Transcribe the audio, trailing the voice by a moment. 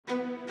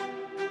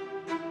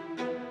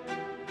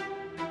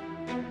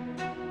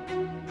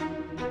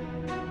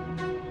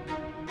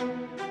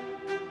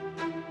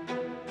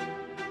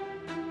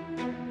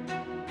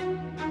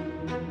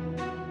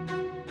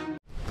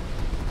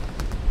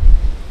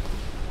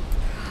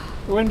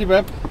Windy,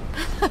 babe.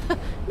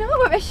 No,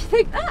 what makes you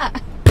think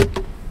that?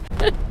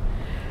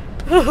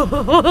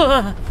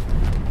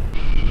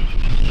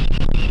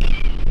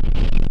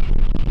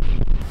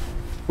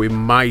 We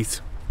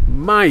might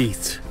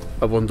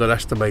have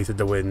underestimated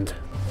the wind.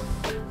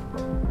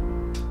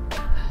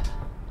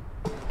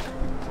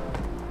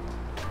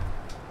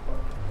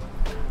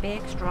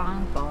 Big,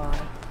 strong boy.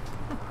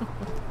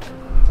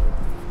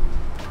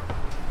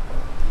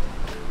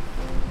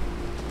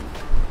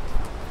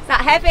 Is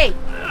that heavy?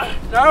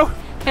 No.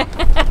 Do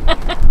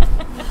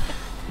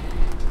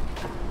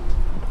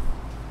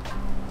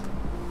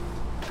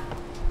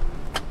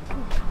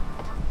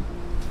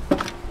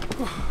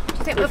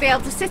you think we'll be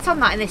able to sit on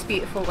that in this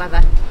beautiful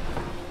weather?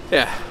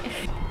 Yeah.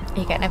 Are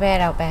you getting a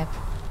bird out, babe?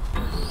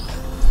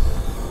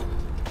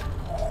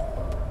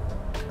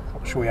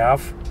 What should we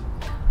have?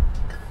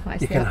 What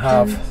is You the can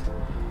options? have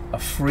a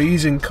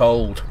freezing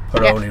cold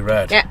Peroni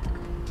red. Yeah.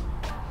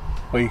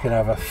 Or you can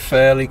have a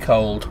fairly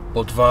cold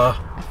Budvar.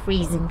 A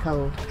freezing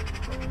cold.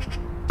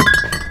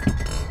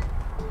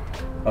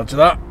 Roger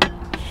that.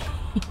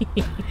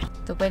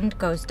 The wind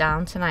goes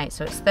down tonight,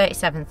 so it's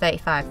 37,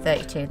 35,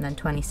 32 and then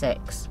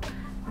 26.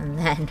 And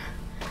then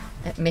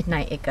at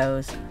midnight it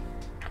goes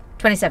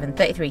 27,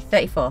 33,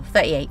 34,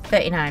 38,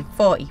 39,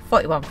 40,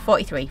 41,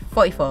 43,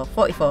 44,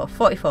 44,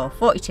 44,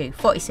 42,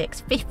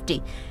 46,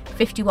 50,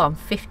 51,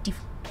 50,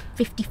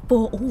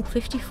 54, oh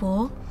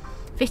 54.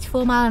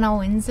 54 mile an hour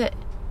winds at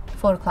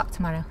 4 o'clock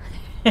tomorrow.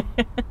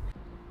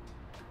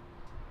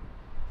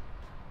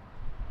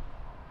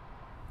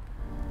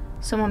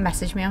 Someone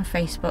messaged me on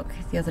Facebook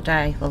the other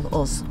day, well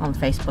us on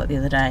Facebook the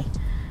other day,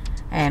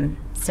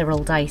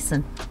 Cyril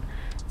Dyson,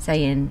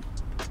 saying,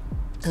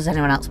 does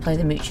anyone else play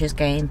the Moochers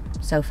game?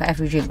 So for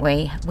every drink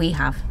we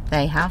have,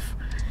 they have.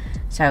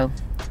 So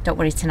don't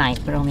worry tonight,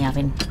 we're only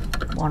having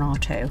 1 or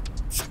 2.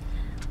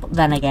 But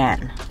then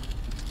again,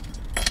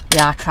 we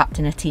are trapped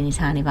in a teeny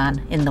tiny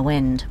van in the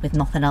wind with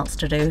nothing else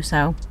to do,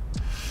 so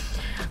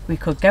we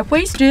could get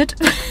wasted.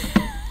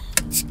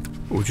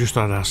 We just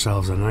had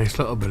ourselves a nice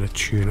little bit of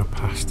tuna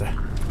pasta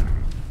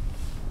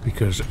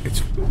because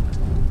it's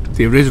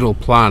the original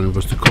plan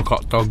was to cook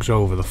hot dogs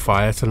over the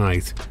fire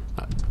tonight.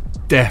 That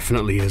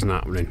definitely isn't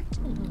happening.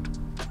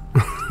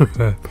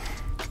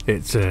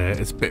 It's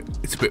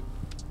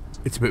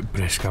a bit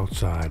brisk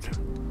outside.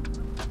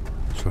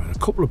 So a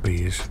couple of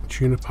beers,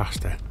 tuna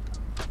pasta,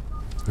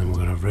 and we're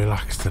gonna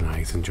relax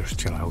tonight and just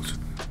chill out.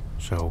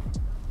 So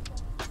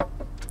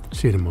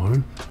see you in the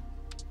morning.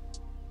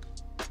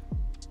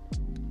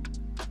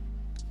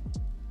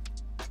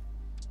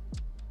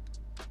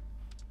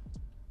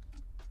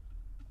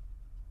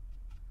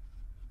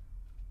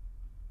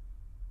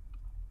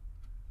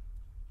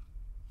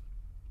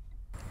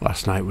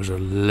 Last night was a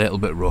little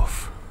bit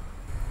rough.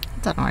 I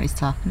don't know what he's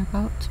talking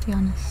about, to be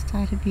honest.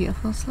 I had a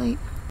beautiful sleep.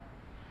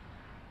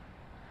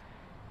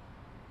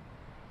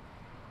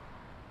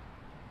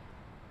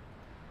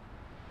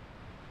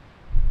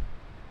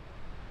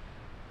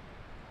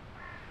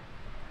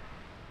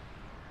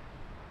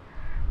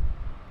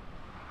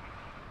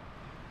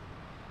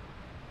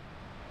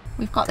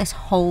 We've got this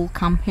whole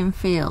camping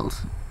field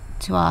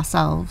to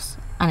ourselves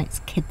and it's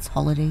kids'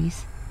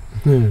 holidays.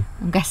 I'm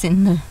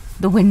guessing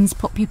the winds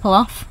put people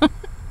off.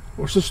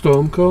 What's the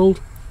storm called?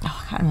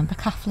 Oh, I can't remember,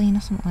 Kathleen or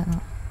something like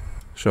that.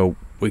 So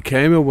we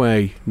came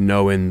away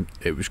knowing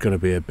it was going to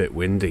be a bit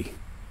windy,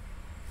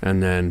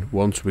 and then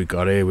once we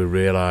got here we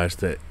realised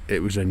that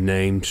it was a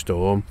named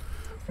storm.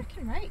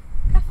 Freaking right,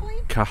 Kathleen.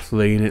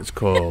 Kathleen it's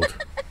called.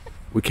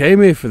 We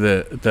came here for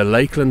the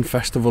Lakeland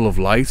Festival of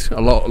Light. A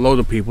load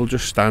of people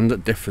just stand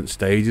at different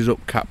stages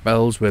up cat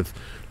bells with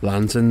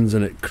lanterns,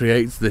 and it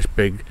creates this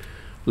big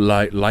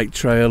light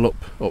trail up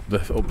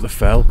the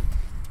fell.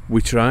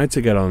 We tried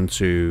to get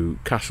onto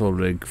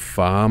Castlerig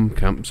Farm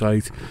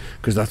campsite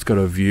because that's got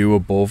a view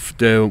above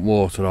Derwent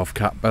water off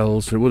cat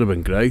bells, so it would have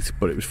been great,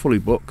 but it was fully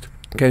booked.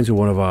 Came to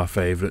one of our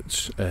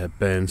favourites,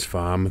 Burns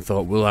Farm, and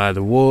thought we'll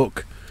either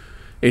walk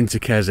into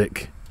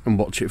Keswick and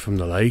watch it from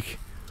the lake,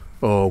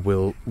 or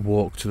we'll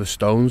walk to the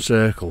stone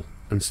circle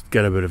and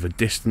get a bit of a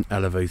distant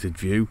elevated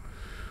view.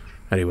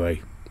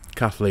 Anyway,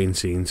 Kathleen's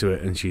seen to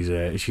it and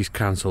she's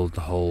cancelled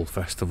the whole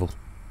festival.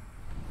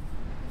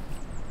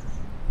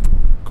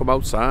 Come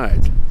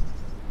outside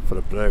for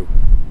a brew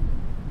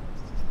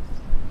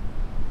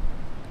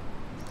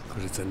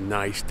because it's a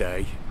nice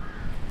day.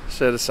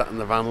 Sort of sat in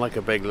the van like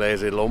a big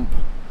lazy lump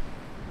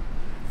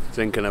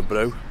drinking a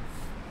brew,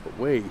 but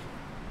we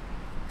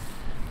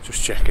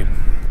just checking.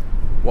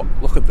 What?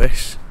 Look at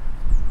this.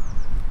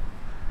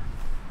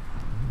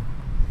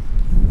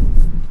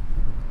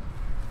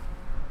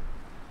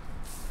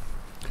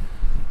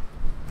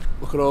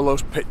 Look at all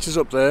those pictures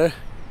up there.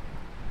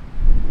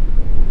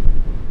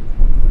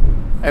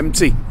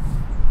 Empty.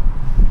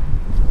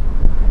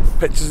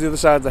 Pictures the other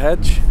side of the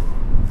hedge.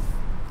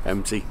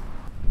 Empty.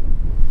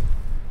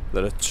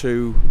 There are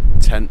 2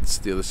 tents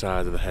the other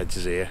side of the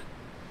hedges here.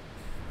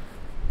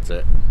 That's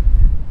it.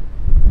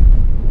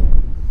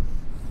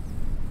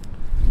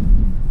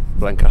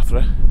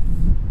 Blencathra.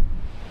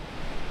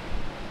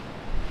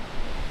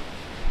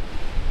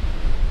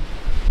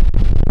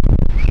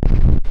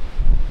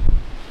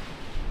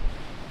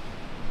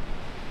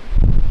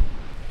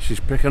 she's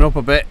picking up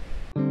a bit.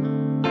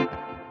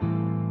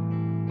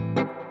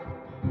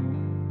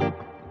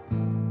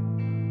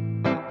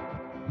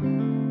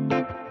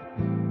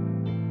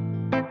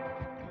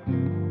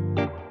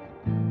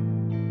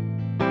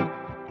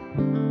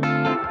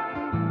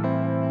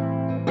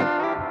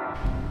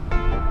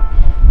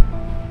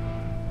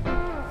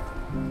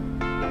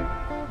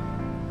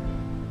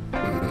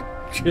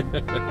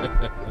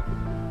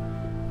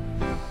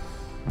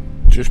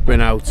 Just been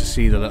out to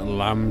see the little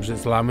lambs.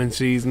 It's lambing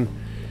season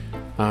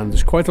and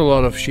there's quite a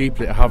lot of sheep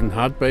that haven't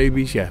had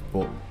babies yet,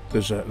 but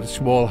there's a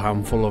small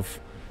handful of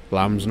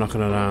lambs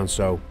knocking around,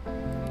 so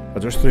I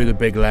just threw the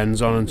big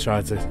lens on and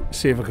tried to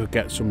see if I could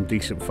get some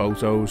decent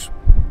photos.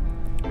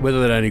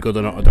 Whether they're any good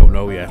or not, I don't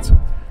know yet.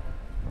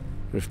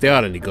 But if they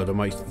are any good, I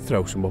might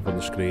throw some up on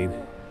the screen.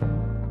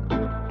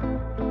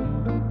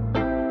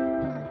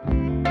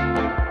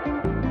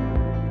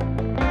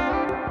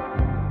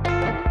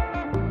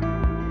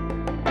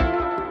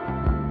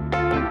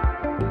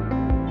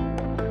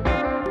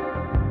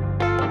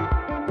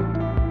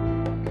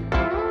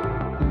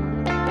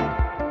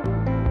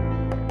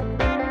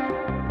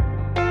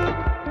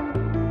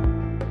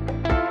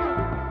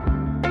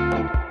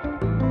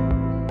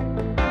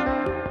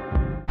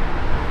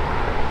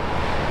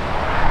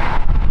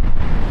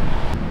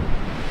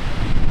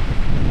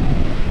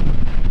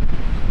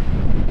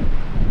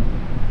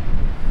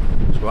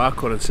 Our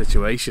current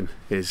situation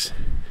is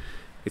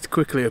it's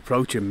quickly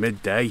approaching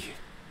midday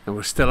and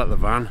we're still at the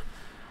van,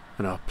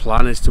 and our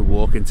plan is to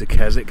walk into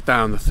Keswick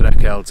down the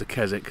Threlkeld to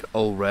Keswick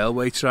old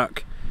railway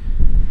track,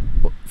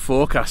 but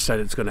forecast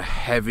said it's going to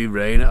heavy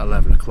rain at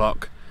 11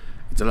 o'clock.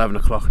 It's 11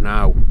 o'clock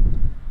now.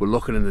 We're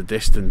looking in the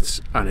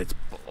distance and it's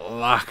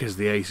black as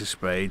the ace of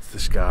spades, the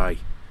sky.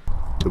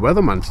 The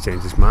weatherman's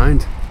changed his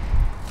mind.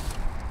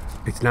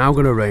 It's now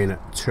going to rain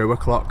at 2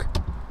 o'clock.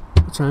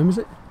 What time is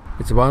it?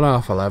 It's about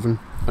 11:30.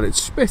 And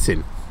it's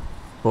spitting,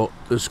 but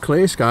there's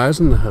clear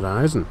skies on the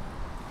horizon.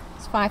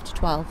 It's 5 to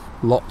 12.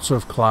 Lots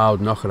of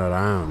cloud knocking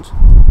around.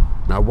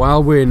 Now,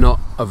 while we're not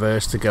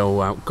averse to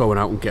going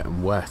out and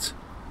getting wet,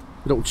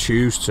 we don't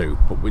choose to,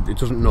 but it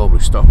doesn't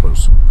normally stop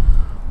us.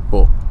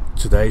 But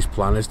today's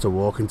plan is to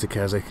walk into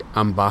Keswick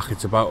and back.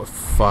 It's about a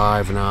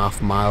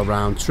 5.5 mile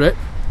round trip.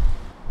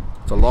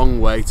 It's a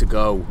long way to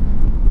go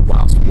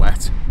whilst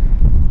wet.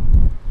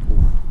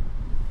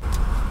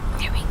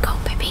 Here we go,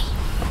 baby.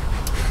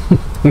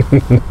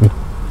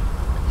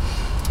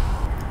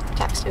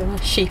 Jack's doing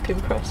a sheep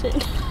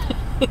impression.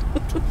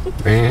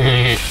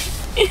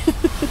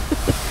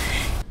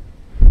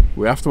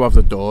 We have to have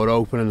the door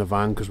open in the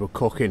van because we're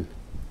cooking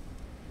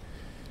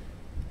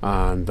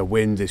and the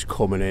wind is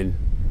coming in.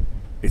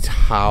 It's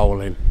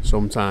howling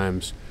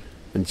sometimes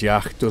and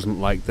Jack doesn't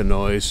like the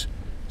noise,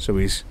 so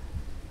he's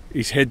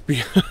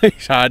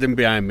hiding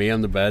behind me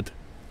on the bed.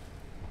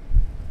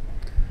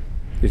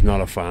 He's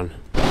not a fan.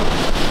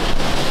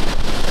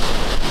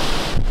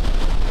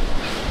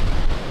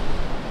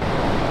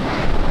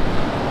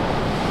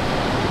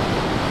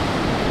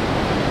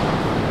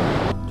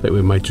 I think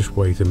we might just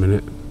wait a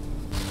minute.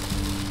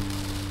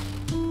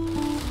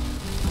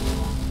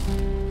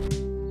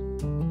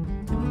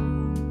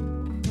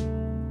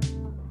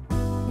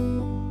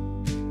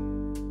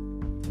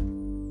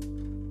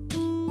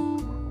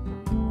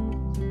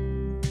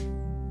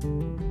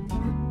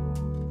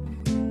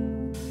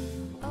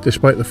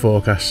 Despite the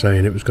forecast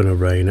saying it was going to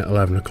rain at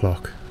 11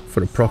 o'clock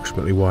for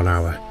approximately 1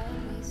 hour,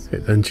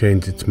 it then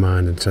changed its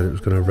mind and said it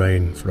was going to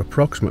rain for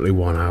approximately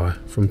 1 hour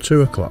from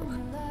 2 o'clock.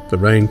 The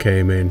rain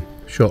came in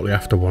shortly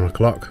after 1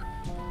 o'clock.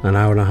 An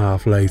hour and a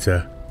half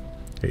later,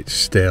 it's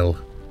still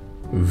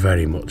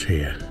very much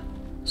here.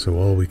 So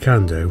all we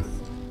can do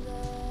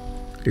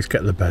is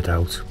get the bed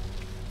out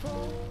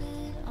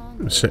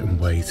and sit and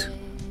wait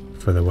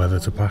for the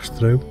weather to pass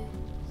through.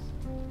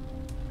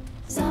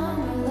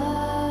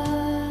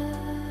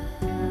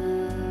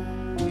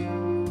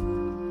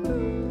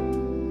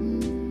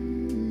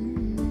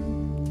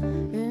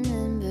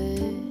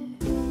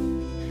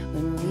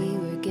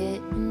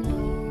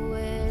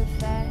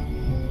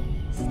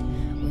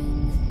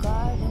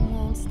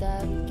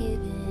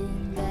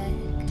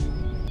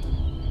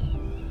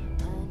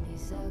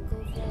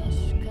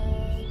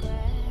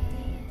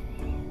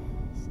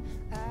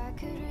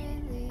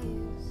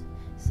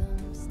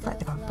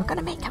 We're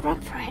gonna make a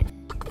run for it.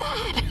 Look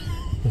that.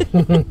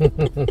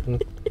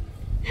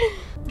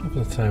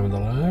 Having the time of their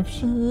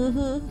lives.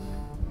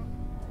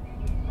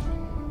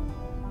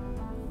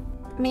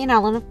 Me and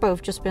Alan have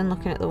both just been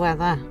looking at the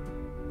weather.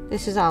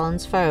 This is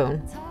Alan's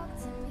phone.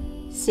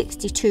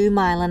 62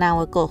 mile an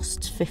hour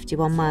gusts,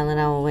 51 mile an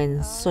hour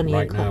winds, sunny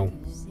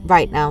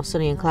Right now,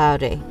 sunny and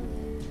cloudy.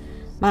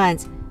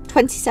 Mine's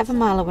 27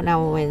 mile an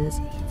hour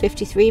winds,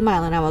 53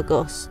 mile an hour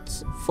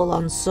gusts, full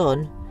on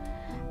sun,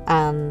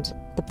 and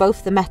they're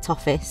both the Met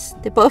Office.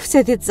 They both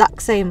say the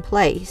exact same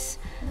place,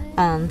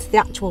 and the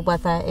actual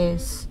weather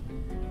is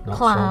Not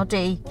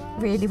cloudy,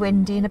 really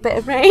windy, and a bit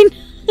of rain.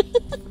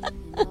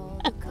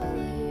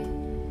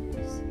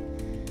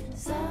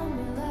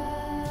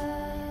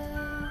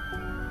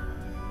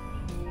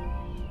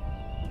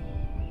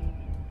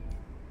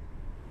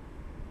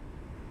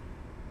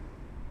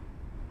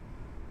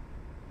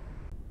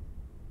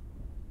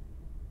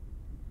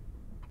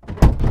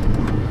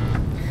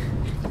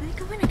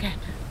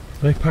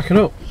 Are they packing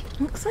up?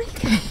 Looks like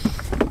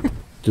it.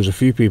 There's a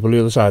few people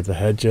the other side of the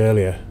hedge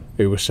earlier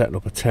who were setting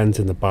up a tent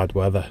in the bad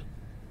weather.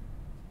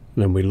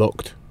 And then we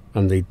looked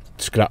and they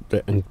scrapped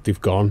it and they've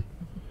gone.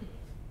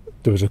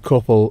 There was a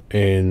couple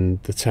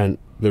in the tent,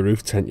 the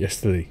roof tent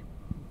yesterday.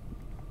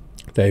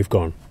 They've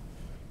gone.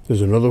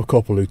 There's another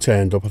couple who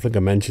turned up, I think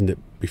I mentioned it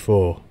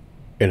before,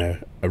 in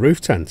a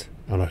roof tent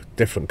on a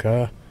different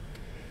car.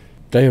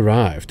 They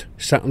arrived,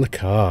 sat in the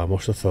car,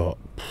 must have thought,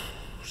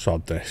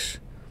 sod this.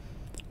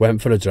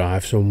 Went for a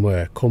drive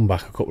somewhere, come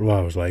back a couple of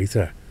hours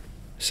later,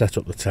 set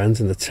up the tent,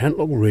 and the tent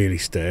looked really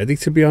sturdy,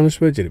 to be honest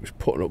with you. It was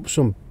putting up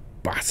some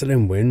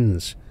battering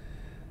winds.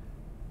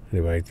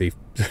 Anyway,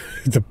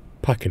 they're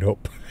packing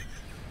up.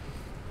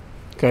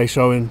 Okay,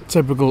 so in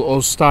typical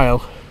us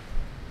style,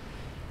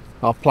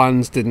 our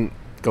plans didn't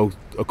go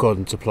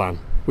according to plan.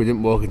 We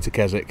didn't walk into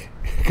Keswick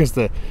because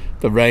the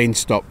rain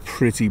stopped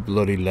pretty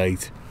bloody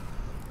late.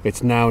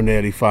 It's now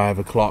nearly 5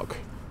 o'clock.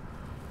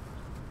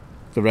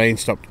 The rain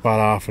stopped about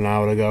half an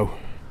hour ago.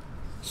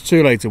 It's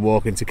too late to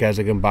walk into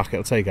Keswick and back.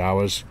 It'll take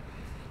hours.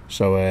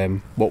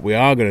 So what we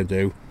are going to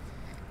do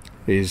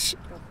is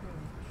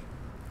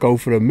go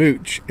for a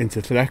mooch into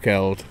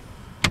Threlkeld.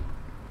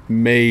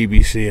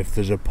 Maybe see if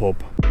there's a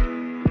pub.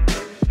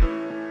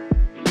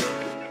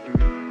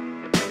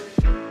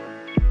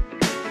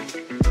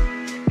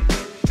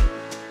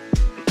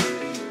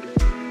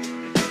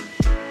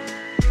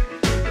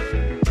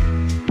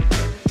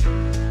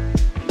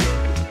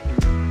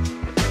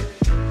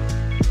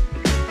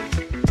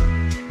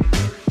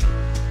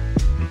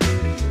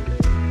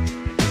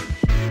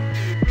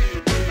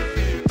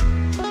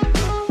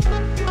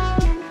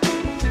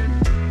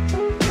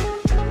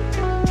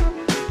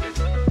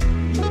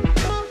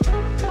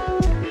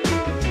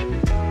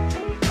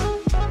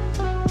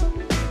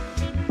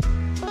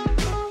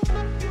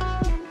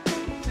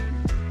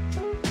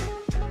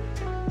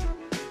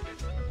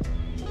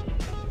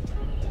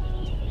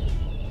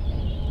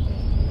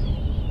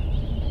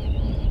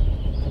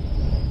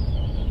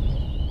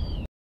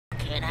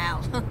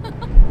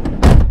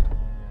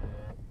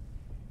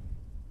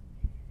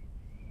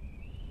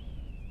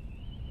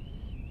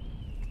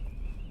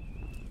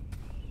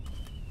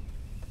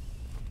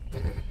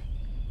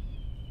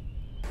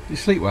 You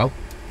sleep well?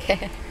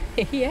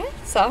 Yeah,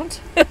 sound.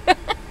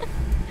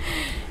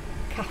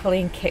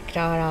 Kathleen kicked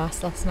our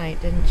ass last night,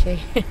 didn't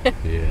she?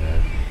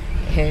 Yeah.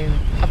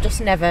 I've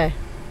just never...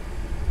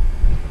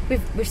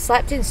 We've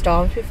slept in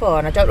storms before,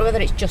 and I don't know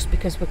whether it's just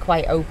because we're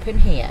quite open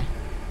here,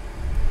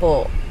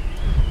 but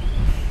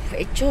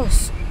it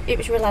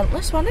was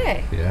relentless, wasn't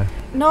it? Yeah.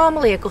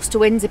 Normally a gust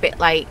of wind's a bit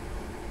like...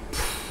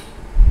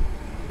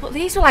 But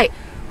these were like...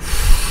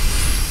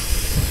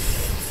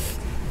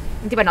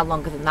 They went on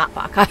longer than that,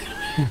 but I can't...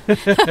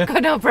 I've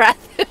got no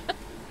breath.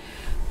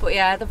 But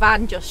yeah, the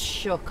van just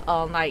shook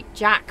all night.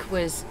 Jack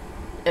was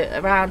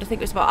around, I think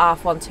it was about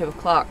 1:30, 2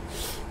 o'clock,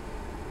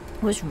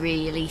 was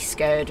really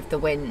scared of the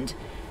wind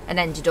and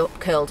ended up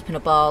curled up in a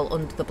ball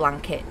under the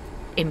blanket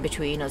in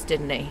between us,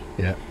 didn't he?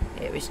 Yeah.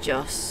 It was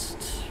just,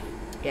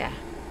 yeah.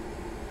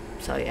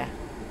 So yeah.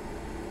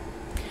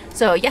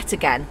 So yet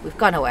again, we've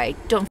gone away,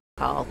 done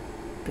all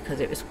because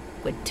it was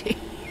windy.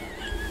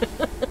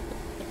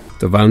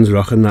 The van's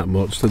rocking that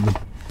much that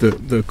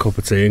the cup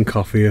of tea and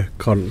coffee are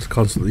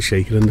constantly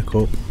shaking in the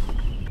cup.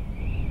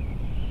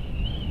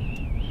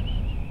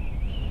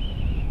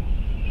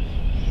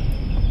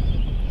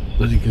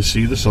 As you can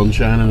see, the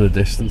sunshine in the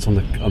distance on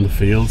the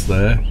fields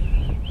there,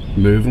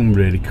 moving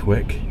really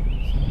quick.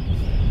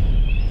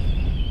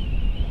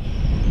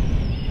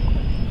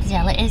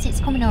 Yeah, it is. It's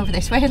coming over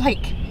this way,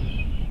 like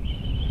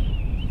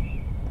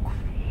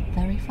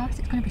very fast.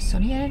 It's going to be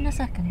sunnier in a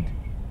second.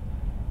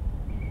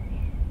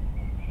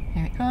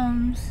 Here it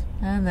comes,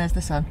 and there's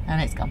the sun,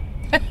 and it's gone.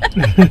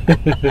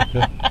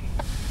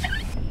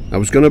 I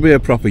was going to be a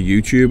proper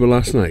YouTuber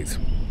last night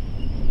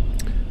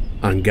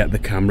and get the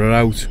camera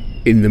out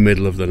in the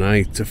middle of the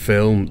night to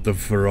film the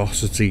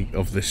ferocity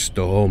of this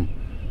storm,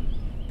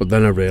 but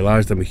then I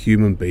realised I'm a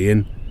human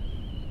being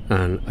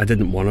and I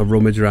didn't want to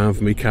rummage around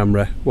for my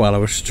camera while I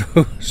was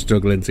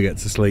struggling to get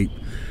to sleep.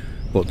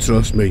 But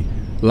trust me,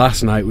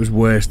 last night was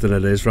worse than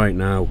it is right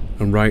now,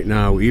 and right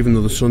now, even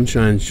though the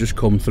sunshine's just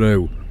come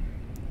through,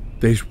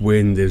 this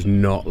wind is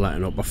not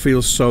letting up. I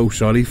feel so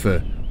sorry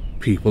for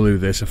people who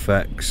this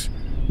affects,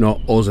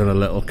 not us in a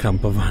little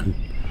camper van.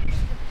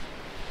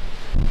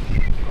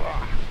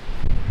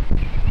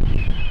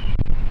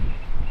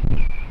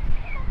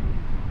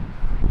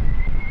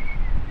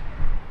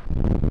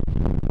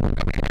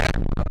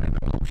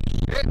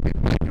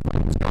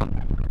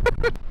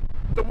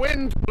 The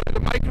wind blew the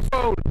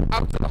microphone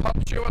out of the hot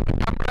shoe on the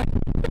camera.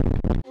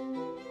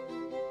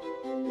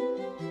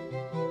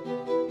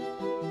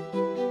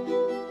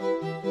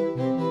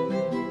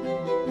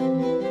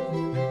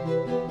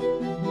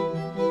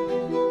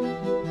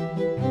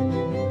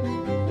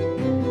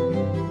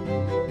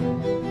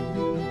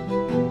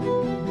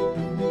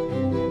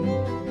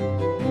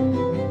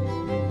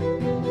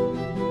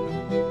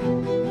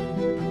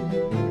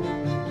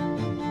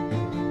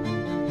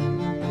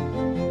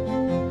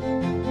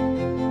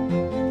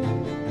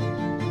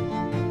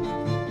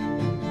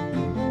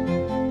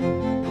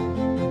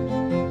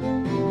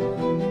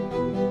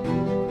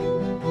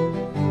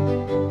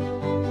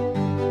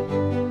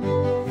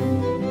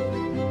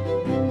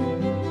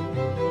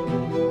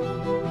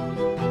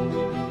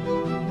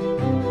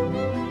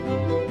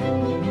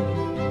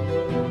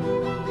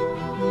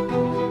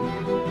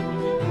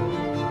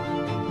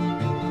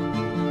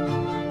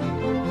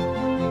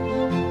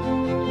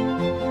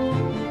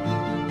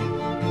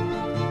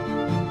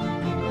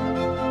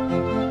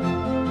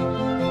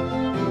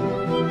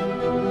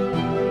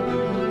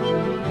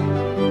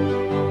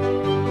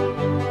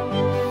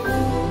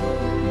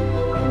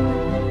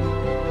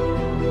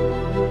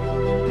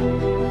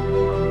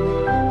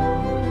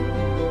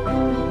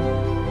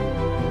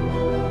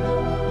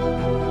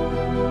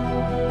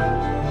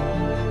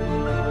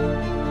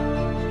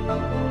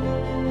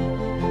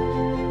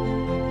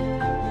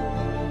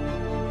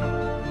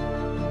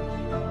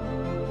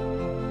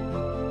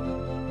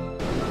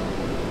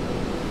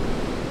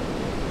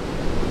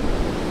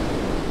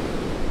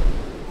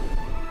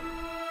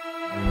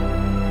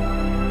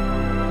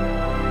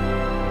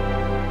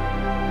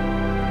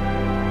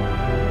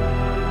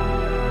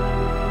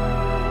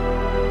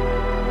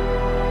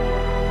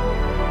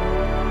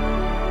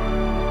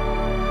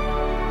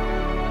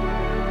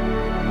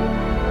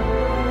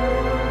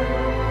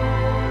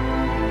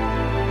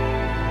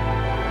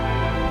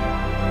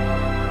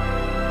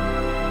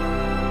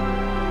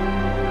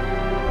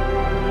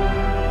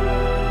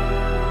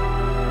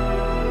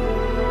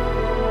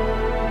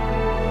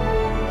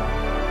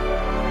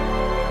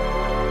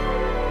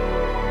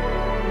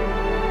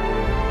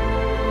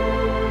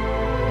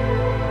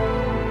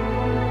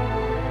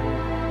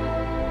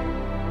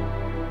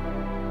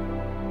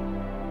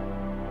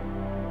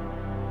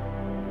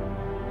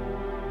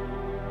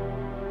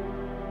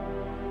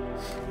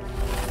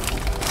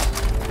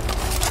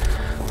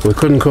 We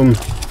couldn't come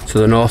to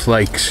the North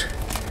Lakes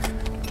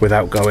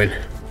without going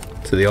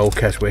to the old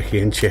Keswick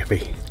and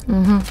Chippy.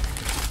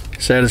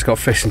 Sarah's got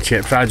fish and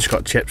chips. I just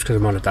got chips because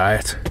I'm on a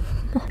diet.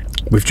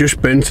 We've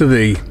just been to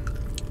the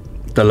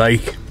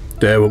lake,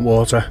 Derwent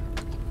water.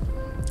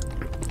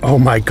 Oh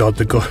my god,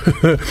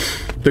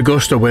 the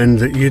gust of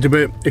wind.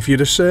 If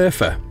you're a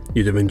surfer,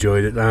 you'd have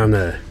enjoyed it down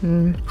there.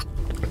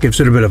 Gives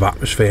it a bit of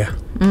atmosphere.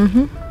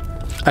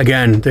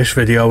 Again, this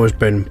video has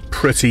been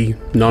pretty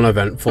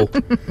non-eventful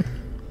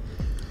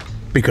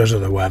because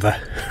of the weather.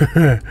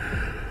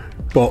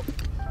 But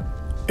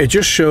it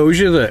just shows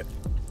you that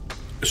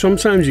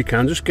sometimes you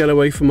can just get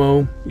away from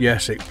home.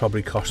 Yes, it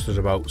probably cost us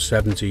about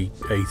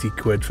 70-80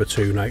 quid for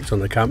 2 nights on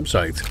the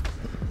campsite.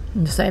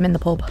 And the same in the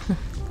pub.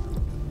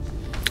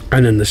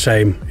 And then the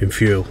same in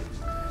fuel.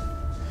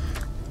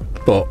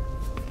 But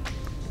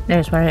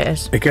There's where it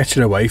is. it gets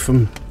you away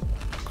from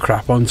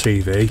crap on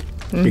TV.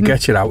 It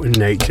gets you out in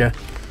nature.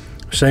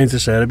 I was saying to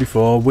Sarah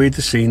before, we'd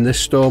have seen this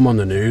storm on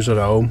the news at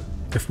home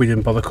if we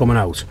didn't bother coming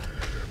out.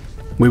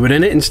 We were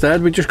in it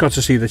instead. We just got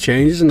to see the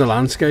changes in the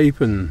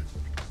landscape and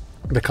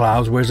the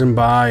clouds whizzing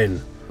by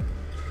and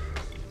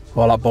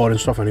all that boring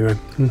stuff anyway.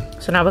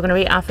 So now we're going to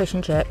eat our fish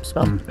and chips.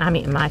 Well, I'm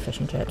eating my fish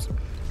and chips.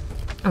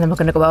 And then we're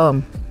going to go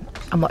home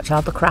and watch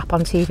all the crap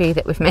on TV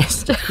that we've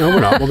missed. No,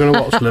 we're not. We're going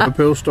to watch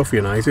Liverpool stuff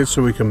United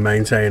so we can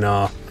maintain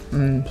our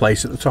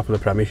place at the top of the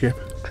Premiership.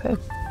 True.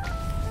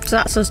 So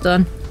that's us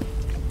done.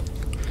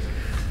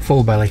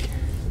 Full belly.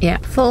 Yeah,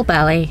 full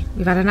belly.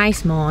 We've had a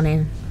nice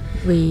morning.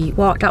 We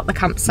walked out the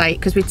campsite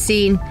because we'd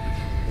seen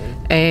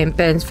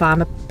Burns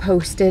Farmer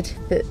posted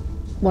that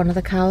one of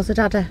the cows had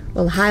had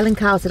the highland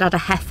cows had had a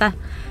heifer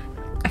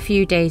a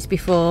few days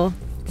before.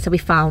 So we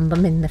found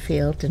them in the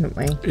field, didn't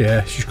we?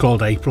 Yeah, she's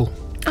called April.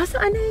 Oh, is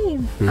that her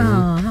name?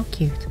 Oh, how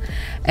cute.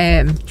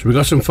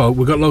 So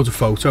we got loads of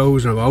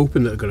photos, and I'm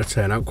hoping that they're going to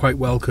turn out quite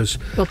well because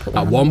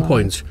at one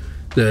point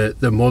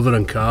the mother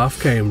and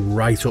calf came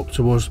right up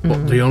to us,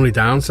 but the only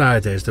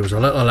downside is there was a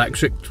little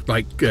electric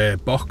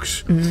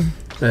box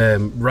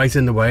right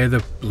in the way of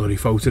the bloody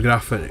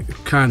photograph, and it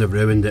kind of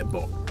ruined it,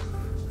 but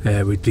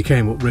they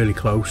came up really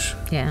close.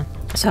 Yeah.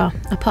 So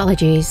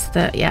apologies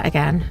that yet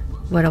again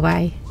we're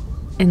away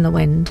in the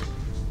wind,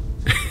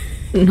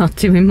 not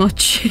doing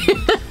much.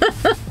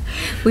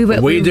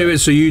 we do it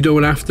so you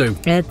don't have to.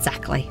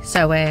 Exactly.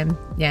 So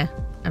yeah,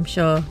 I'm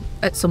sure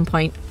at some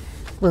point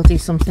we'll do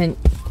something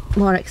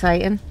more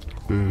exciting.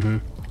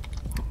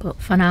 But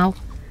for now,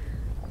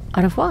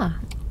 au revoir.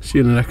 See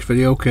you in the next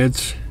video,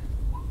 kids.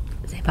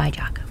 Say bye,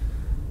 Jack.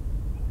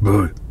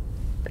 Bye.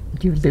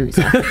 You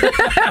loser.